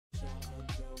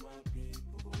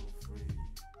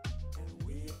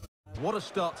What a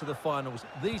start to the finals.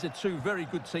 These are two very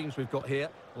good teams we've got here.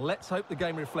 Let's hope the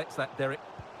game reflects that, Derek.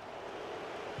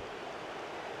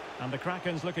 And the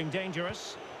Kraken's looking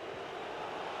dangerous.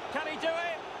 Can he do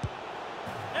it?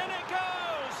 In it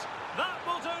goes! That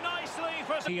will do nicely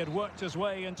for... He had worked his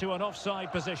way into an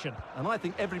offside position. And I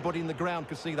think everybody in the ground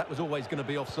could see that was always going to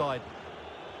be offside.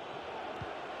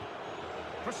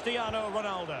 Cristiano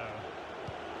Ronaldo.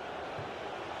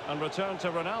 And return to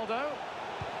Ronaldo.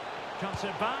 Cuts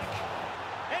it back.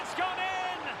 It's gone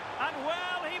in! And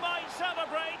well, he might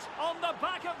celebrate on the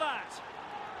back of that.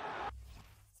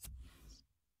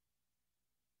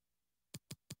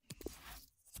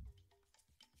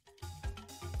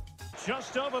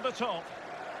 Just over the top.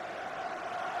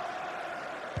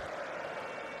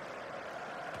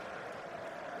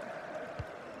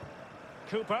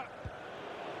 Cooper.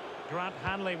 Grant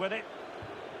Hanley with it.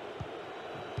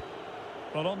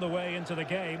 Well, on the way into the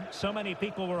game, so many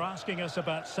people were asking us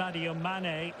about Sadio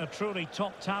Mane, a truly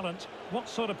top talent. What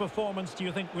sort of performance do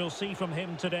you think we'll see from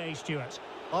him today, Stuart?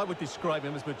 I would describe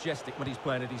him as majestic when he's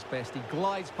playing at his best. He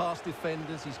glides past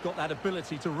defenders. He's got that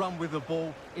ability to run with the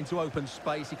ball into open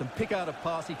space. He can pick out a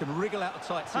pass. He can wriggle out a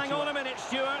tight situation. Hang on a minute,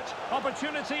 Stuart.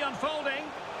 Opportunity unfolding.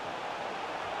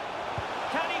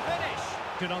 Can he finish?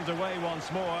 Get underway once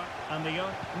more. And the Mane!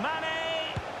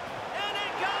 In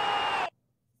it goes!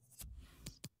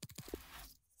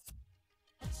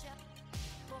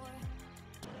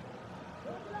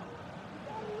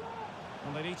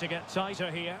 And they need to get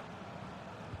tighter here.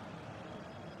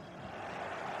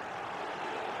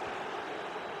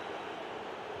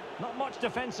 Not much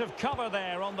defensive cover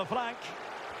there on the flank.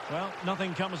 Well,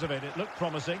 nothing comes of it. It looked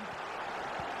promising.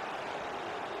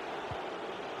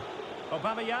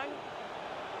 Aubameyang.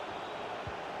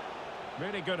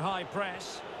 Really good high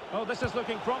press. Oh, this is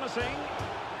looking promising.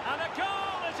 And a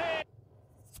goal it is!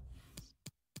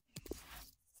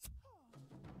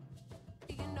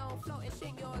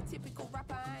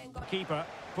 Keeper,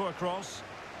 poor cross.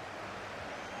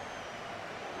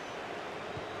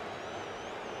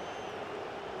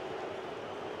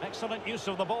 Excellent use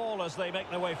of the ball as they make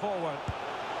their way forward.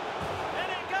 In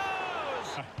it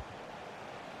goes!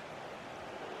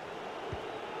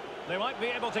 They might be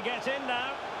able to get in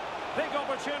now. Big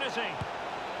opportunity.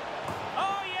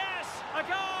 Oh, yes! A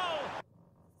goal!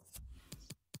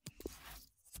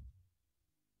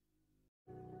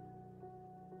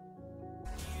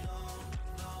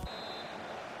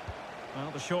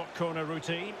 Well, the short corner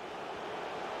routine.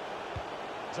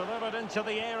 Delivered into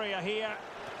the area here.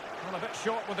 Well, a bit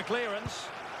short with the clearance.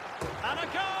 And a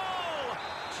goal!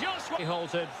 Just what he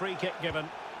halted. Free kick given.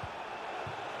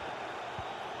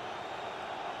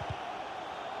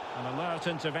 An alert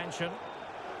intervention.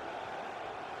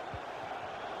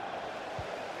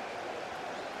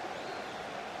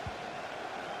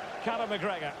 Callum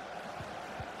McGregor.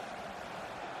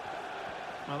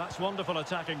 Well, that's wonderful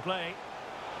attacking play.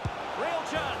 Real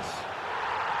chance.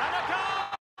 And a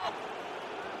goal!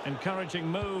 Encouraging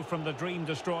move from the Dream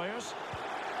Destroyers.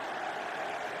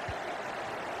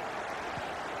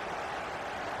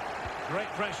 Great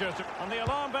pressure. And the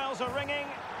alarm bells are ringing.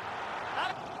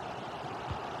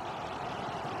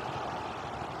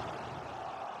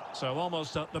 So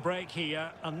almost at the break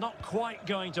here, and not quite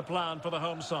going to plan for the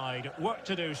home side. Work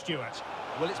to do, Stuart.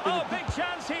 Well, it's been big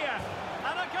chance here,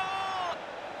 and a goal!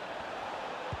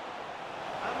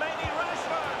 And maybe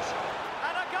Rashford,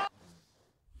 and a goal!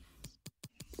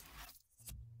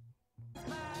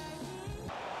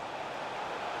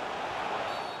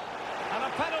 And a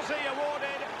penalty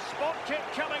awarded, spot kick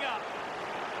coming up.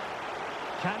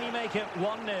 Can he make it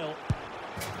 1-0?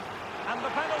 And the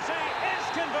penalty is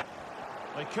converted.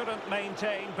 They couldn't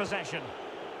maintain possession.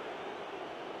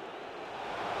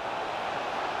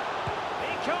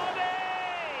 Icardi!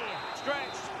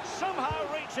 Stretched, somehow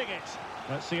reaching it.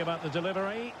 Let's see about the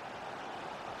delivery.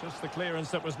 Just the clearance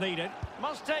that was needed.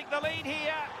 Must take the lead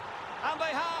here. And they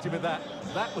have. with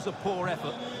that was a poor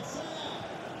effort.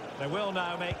 They will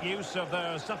now make use of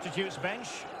their substitutes bench.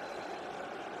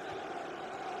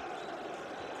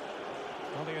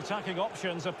 Well, the attacking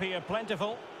options appear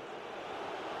plentiful.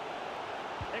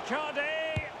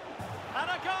 Icardi! And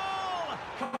a goal!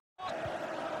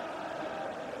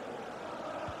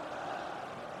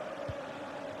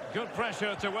 Good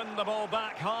pressure to win the ball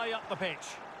back high up the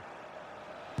pitch.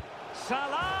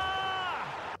 Salah!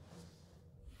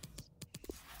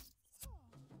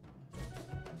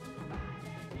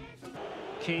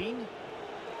 Keane.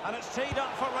 And it's teed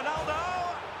up for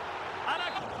Ronaldo. And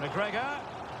McGregor.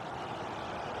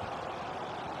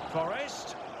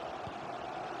 Forrest.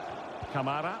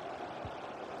 Kamara.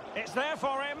 It's there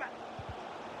for him.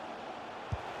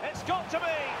 It's got to be.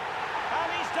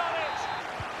 And he's done it!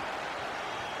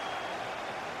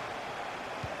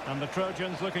 And the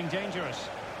Trojans looking dangerous.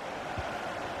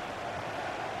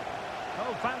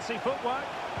 Oh, fancy footwork.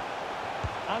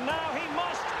 And now he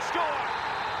must score.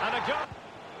 And a goal.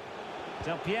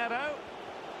 Del Piero.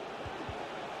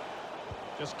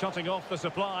 Just cutting off the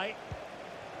supply.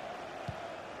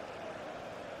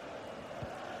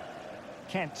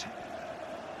 Kent.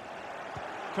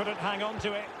 Couldn't hang on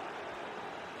to it.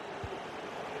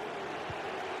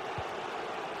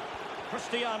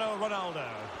 Cristiano Ronaldo.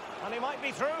 And he might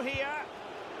be through here.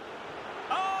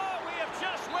 Oh, we have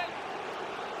just went.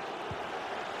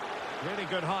 Really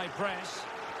good high press.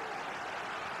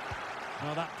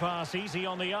 Well, that pass easy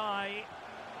on the eye.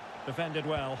 Defended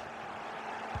well.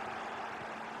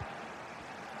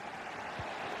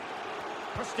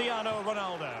 Cristiano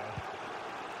Ronaldo.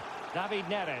 David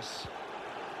Neres.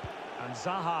 And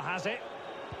Zaha has it.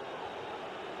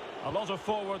 A lot of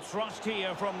forward thrust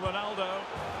here from Ronaldo.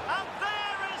 And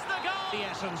there is the goal! The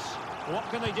essence. What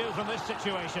can they do from this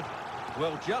situation?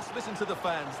 Well, just listen to the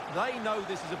fans. They know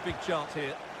this is a big chance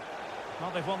here.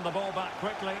 Well, they've won the ball back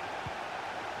quickly.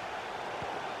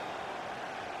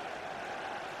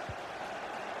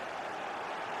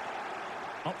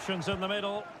 Options in the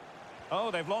middle.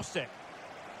 Oh, they've lost it.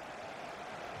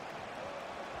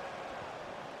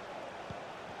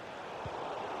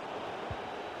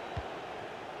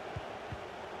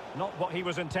 Not what he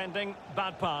was intending.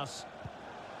 Bad pass.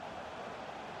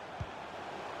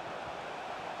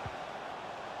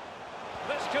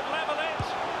 This could level it.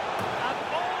 And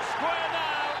all square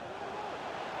now.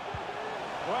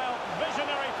 Well,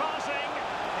 visionary passing.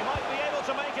 He might be able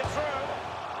to make it through.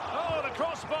 Oh, the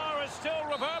crossbar is still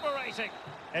reverberating.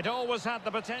 It always had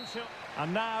the potential.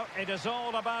 And now it is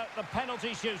all about the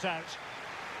penalty shootout.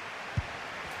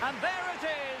 And there it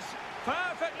is.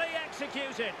 Perfectly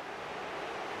executed.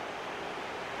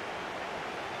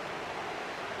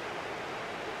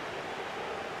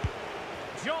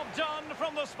 Job done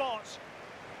from the spot.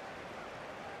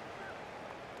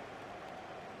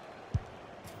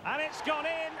 And it's gone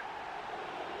in.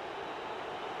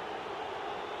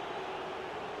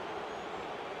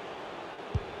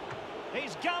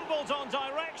 He's gambled on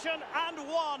direction and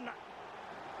won.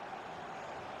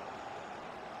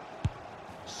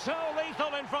 So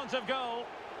lethal in front of goal.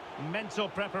 Mental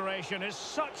preparation is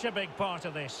such a big part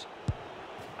of this.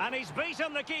 And he's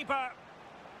beaten the keeper.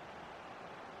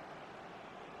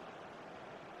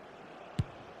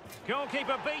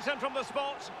 Goalkeeper beaten from the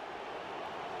spot.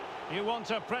 You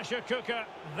want a pressure cooker,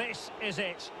 this is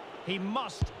it. He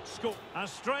must score.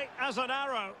 As straight as an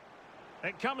arrow.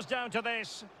 It comes down to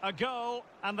this, a goal,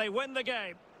 and they win the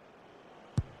game.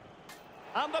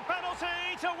 And the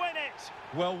penalty to win it.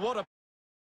 Well, what a...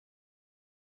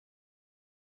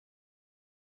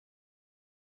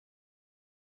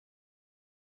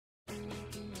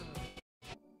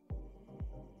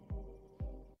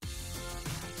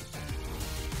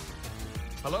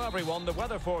 Hello everyone, the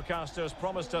weather forecasters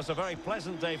promised us a very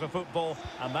pleasant day for football,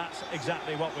 and that's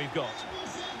exactly what we've got.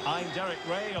 I'm Derek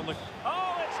Ray on the...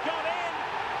 Oh, it's gone in!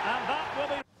 And that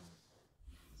will be...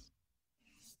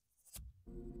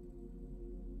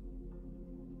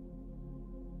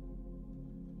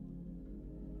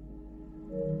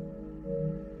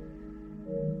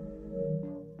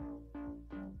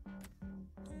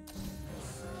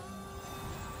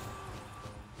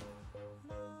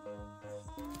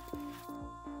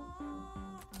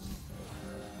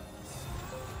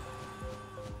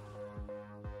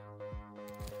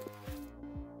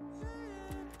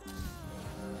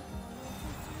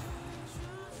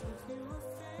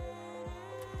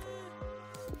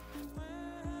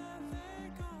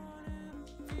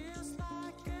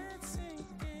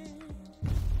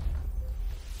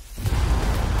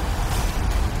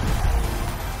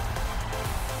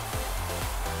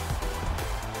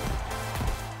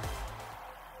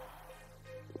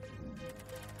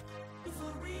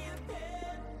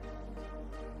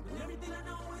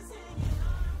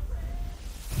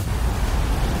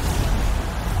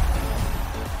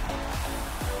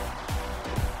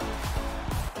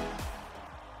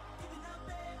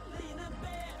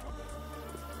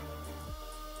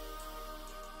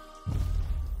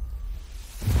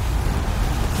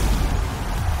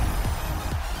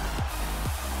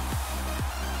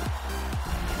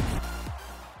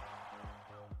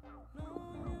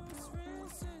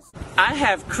 I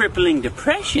have crippling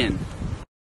depression.